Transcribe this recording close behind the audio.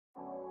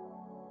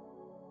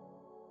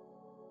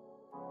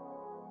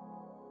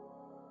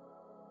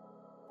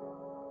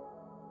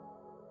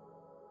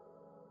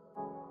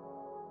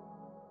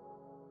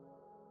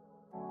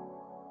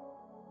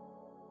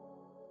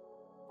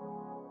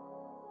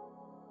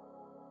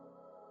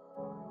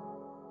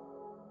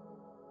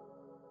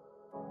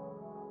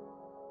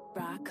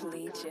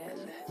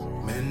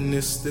Man,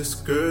 it's this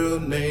girl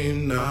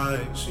named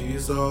Night.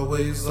 She's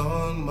always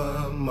on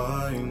my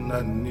mind.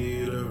 I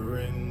need her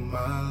in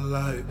my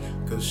life,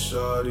 cause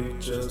shorty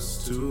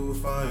just too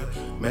fine.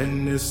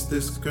 Man, it's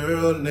this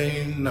girl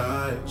named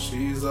Night.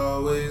 She's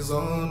always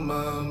on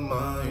my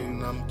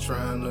mind. I'm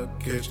trying to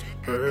catch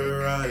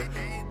her right.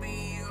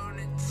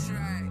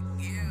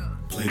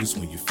 Play this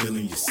when you're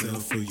feeling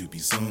yourself or you be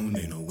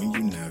zoning, or when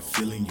you're not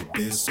feeling your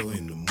best or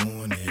in the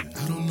morning.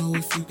 I don't know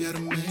if you got a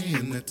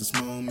man at this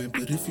moment,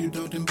 but if you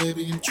don't, then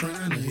baby, I'm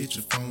trying to hit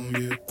your phone.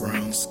 Yeah,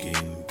 brown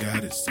skin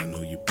goddess, I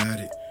know you bout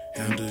it.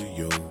 Handle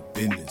your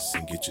business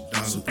and get your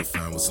dollar. Super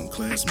fine with some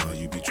class, ma.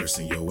 You be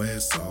dressing your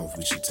ass off.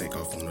 We should take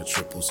off on a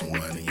trip or some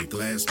wine in your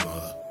glass,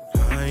 ma.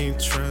 I ain't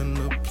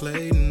tryna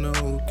play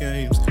no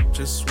games,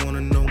 just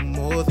wanna know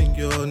more than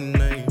your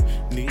name.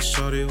 Need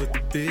shorty with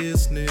the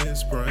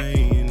business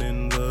brain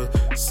and the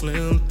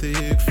slim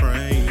thick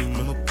frame.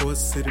 I'm a Port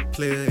City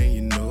player and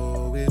you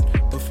know it,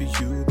 but for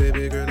you,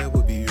 baby girl, that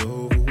would be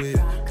over with.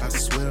 I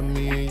swear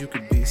me and you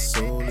could be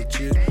so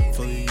legit.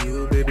 For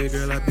you, baby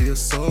girl, I'd be a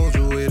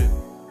soldier with it.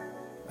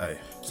 Hey,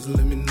 just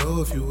let me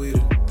know if you with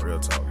it. Real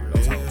talk, real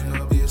talk. Yeah,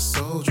 I'll be a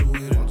soldier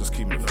with it. I'm just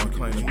keeping it fun.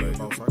 Claim to be a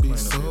boss.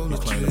 You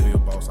claim to be a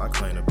boss. I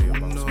claim to be a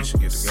boss. We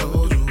should get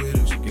together.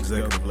 We should get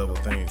executive level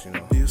things, you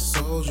know. Be a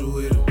soldier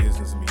with it.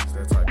 Business meets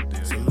that type of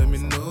deal. So let me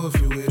know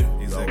if you with it.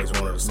 He's always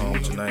wanted a song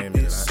with your name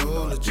in it.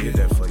 I did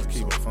that for you.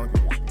 Keep it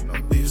funky with you, you know.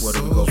 Where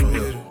do we go from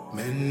here?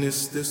 Man,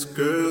 it's this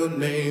girl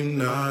named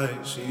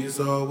Night. She's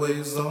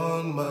always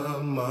on my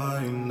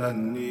mind. I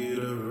need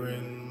her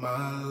in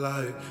my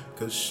life,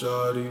 cause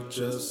shorty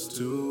just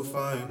too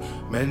fine.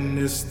 Man,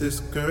 it's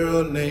this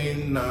girl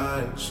named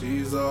Night.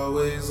 She's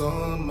always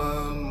on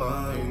my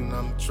mind.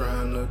 I'm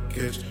trying to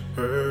catch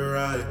her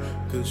right,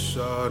 cause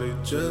shorty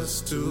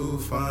just too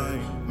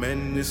fine.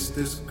 Man, it's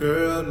this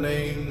girl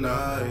named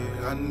Night.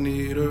 I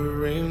need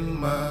her in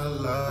my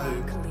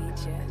life,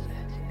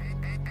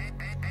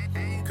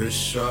 cause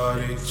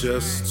shorty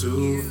just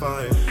too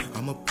fine.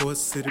 I'm a Port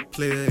City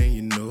player and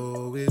you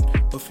know it,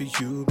 but for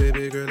you,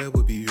 baby girl, that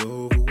would be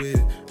over with.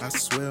 I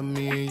swear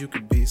me and you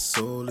could be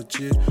so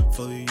legit.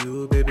 For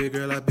you, baby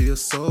girl, I'd be a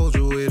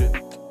soldier with it.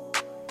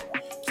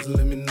 Just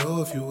let me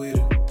know if you with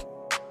it.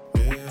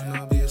 Yeah,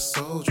 I'll be a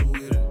soldier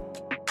with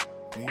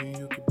it. Me and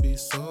you could be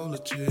so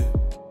legit.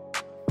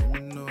 Let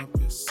me know I'll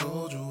be a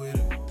soldier with it.